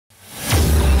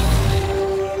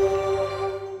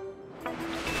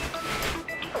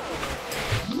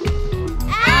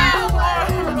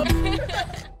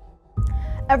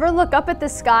Ever look up at the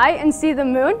sky and see the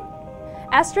moon?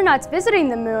 Astronauts visiting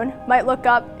the moon might look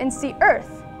up and see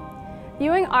Earth.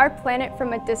 Viewing our planet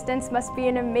from a distance must be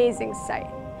an amazing sight,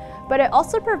 but it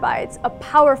also provides a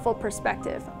powerful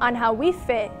perspective on how we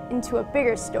fit into a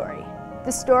bigger story,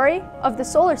 the story of the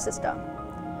solar system.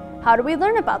 How do we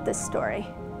learn about this story?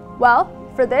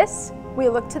 Well, for this, we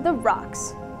look to the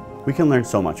rocks. We can learn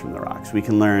so much from the rocks. We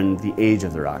can learn the age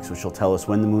of the rocks, which will tell us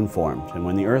when the moon formed and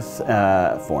when the Earth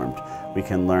formed. We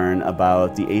can learn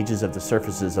about the ages of the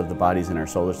surfaces of the bodies in our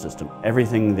solar system.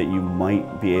 Everything that you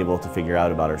might be able to figure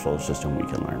out about our solar system, we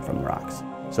can learn from the rocks.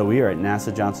 So we are at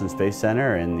NASA Johnson Space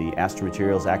Center in the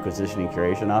Astromaterials Acquisition and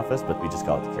Curation Office, but we just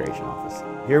call it the Curation Office.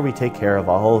 Here we take care of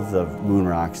all of the moon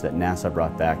rocks that NASA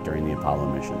brought back during the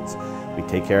Apollo missions. We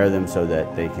take care of them so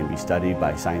that they can be studied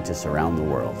by scientists around the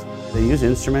world. They use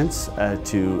instruments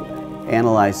to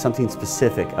analyze something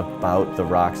specific about the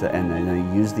rocks, and then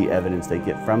they use the evidence they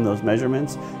get from those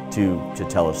measurements to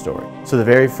tell a story. So the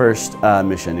very first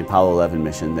mission, the Apollo 11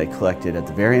 mission, they collected, at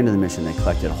the very end of the mission, they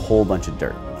collected a whole bunch of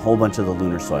dirt, a whole bunch of the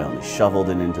lunar soil, and they shoveled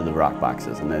it into the rock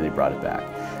boxes, and then they brought it back.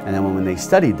 And then when they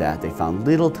studied that, they found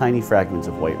little tiny fragments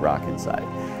of white rock inside.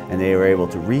 And they were able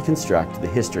to reconstruct the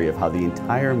history of how the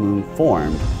entire moon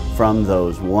formed from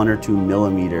those 1 or 2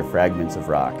 millimeter fragments of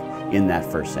rock in that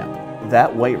first sample.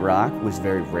 That white rock was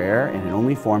very rare, and it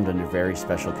only formed under very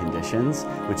special conditions,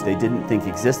 which they didn't think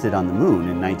existed on the moon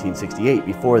in 1968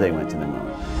 before they went to the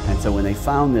moon. And so when they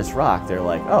found this rock, they're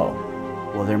like, oh,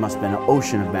 well, there must have been an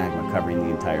ocean of magma covering the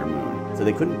entire moon. So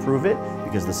they couldn't prove it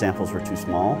because the samples were too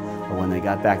small, but when they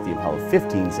got back the Apollo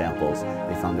 15 samples,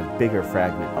 they found a bigger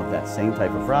fragment of that same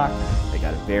type of rock. They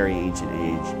got a very ancient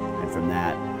age, and from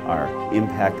that, our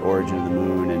impact origin of the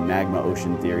moon and magma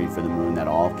ocean theory for the moon, that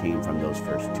all came from those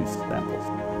first 2 samples.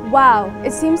 Wow,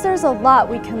 it seems there's a lot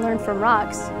we can learn from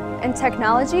rocks, and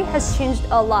technology has changed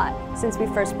a lot since we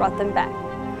first brought them back.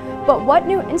 But what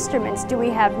new instruments do we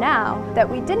have now that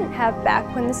we didn't have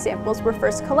back when the samples were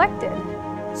first collected?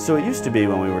 So it used to be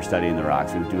when we were studying the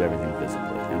rocks, we would do everything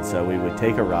physically. And so we would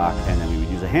take a rock and then we would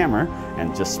use a hammer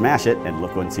and just smash it and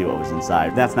look and see what was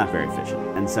inside. That's not very efficient.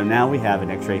 And so now we have an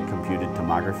X-ray computed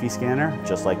tomography scanner,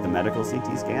 just like the medical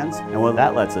CT scans. And what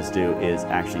that lets us do is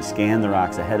actually scan the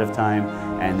rocks ahead of time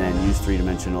and then use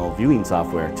 3-dimensional viewing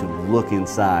software to look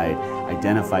inside,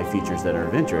 identify features that are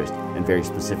of interest, and very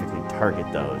specifically target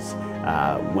those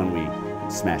when we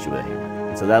smash it with a hammer.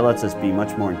 And so that lets us be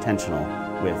much more intentional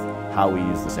with how we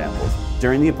use the samples.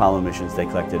 During the Apollo missions, they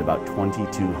collected about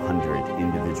 2,200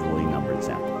 individually numbered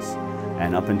samples.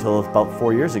 And up until about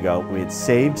 4 years ago, we had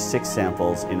saved 6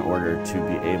 samples in order to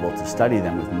be able to study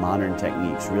them with modern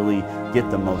techniques, really get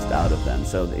the most out of them.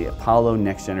 So the Apollo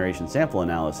Next Generation Sample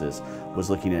Analysis was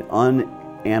looking at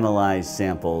unanalyzed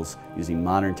samples using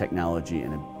modern technology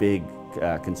and a big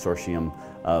consortium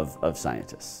of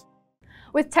scientists.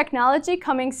 With technology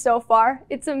coming so far,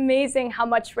 it's amazing how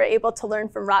much we're able to learn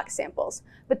from rock samples.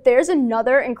 But there's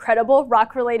another incredible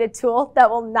rock-related tool that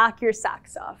will knock your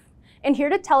socks off. And here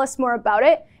to tell us more about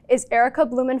it is Erica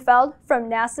Blumenfeld from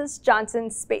NASA's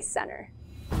Johnson Space Center.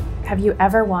 Have you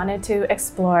ever wanted to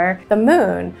explore the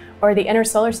moon or the inner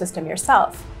solar system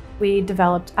yourself? We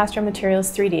developed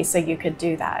Astromaterials 3D so you could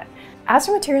do that.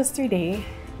 Astromaterials 3D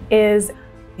is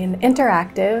an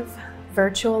interactive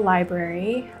virtual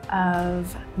library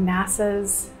of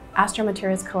NASA's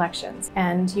Astromaterials collections,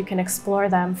 and you can explore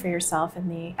them for yourself in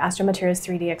the Astromaterials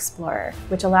 3D Explorer,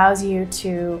 which allows you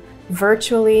to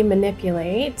virtually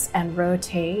manipulate and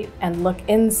rotate and look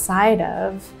inside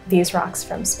of these rocks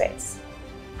from space.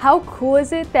 How cool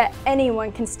is it that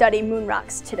anyone can study moon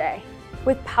rocks today?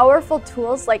 With powerful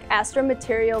tools like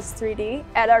Astromaterials 3D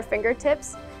at our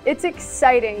fingertips, it's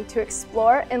exciting to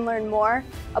explore and learn more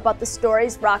about the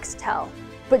stories rocks tell.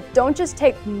 But don't just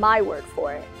take my word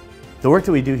for it. The work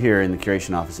that we do here in the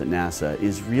Curation Office at NASA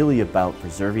is really about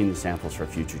preserving the samples for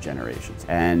future generations.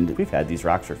 And we've had these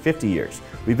rocks for 50 years.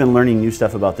 We've been learning new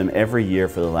stuff about them every year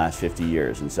for the last 50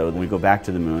 years. And so when we go back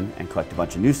to the moon and collect a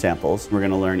bunch of new samples, we're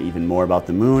going to learn even more about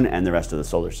the moon and the rest of the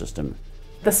solar system.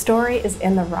 The story is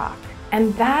in the rock.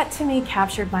 And that, to me,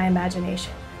 captured my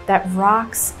imagination. That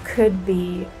rocks could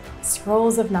be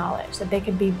scrolls of knowledge, that they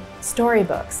could be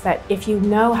storybooks, that if you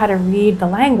know how to read the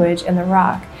language in the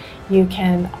rock, you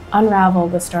can unravel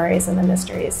the stories and the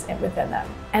mysteries within them.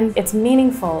 And it's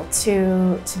meaningful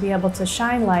to be able to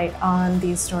shine light on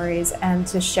these stories and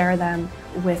to share them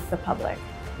with the public.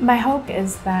 My hope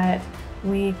is that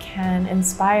we can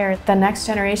inspire the next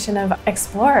generation of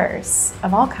explorers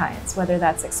of all kinds, whether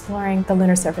that's exploring the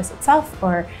lunar surface itself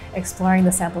or exploring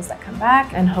the samples that come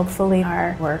back. And hopefully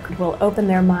our work will open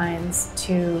their minds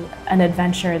to an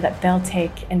adventure that they'll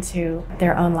take into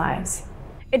their own lives.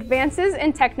 Advances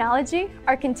in technology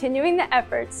are continuing the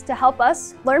efforts to help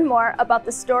us learn more about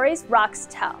the stories rocks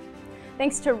tell.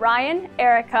 Thanks to Ryan,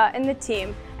 Erica, and the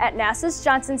team at NASA's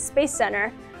Johnson Space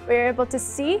Center, we are able to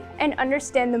see and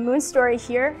understand the moon story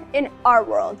here in our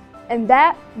world. And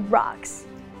that rocks.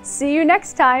 See you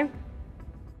next time.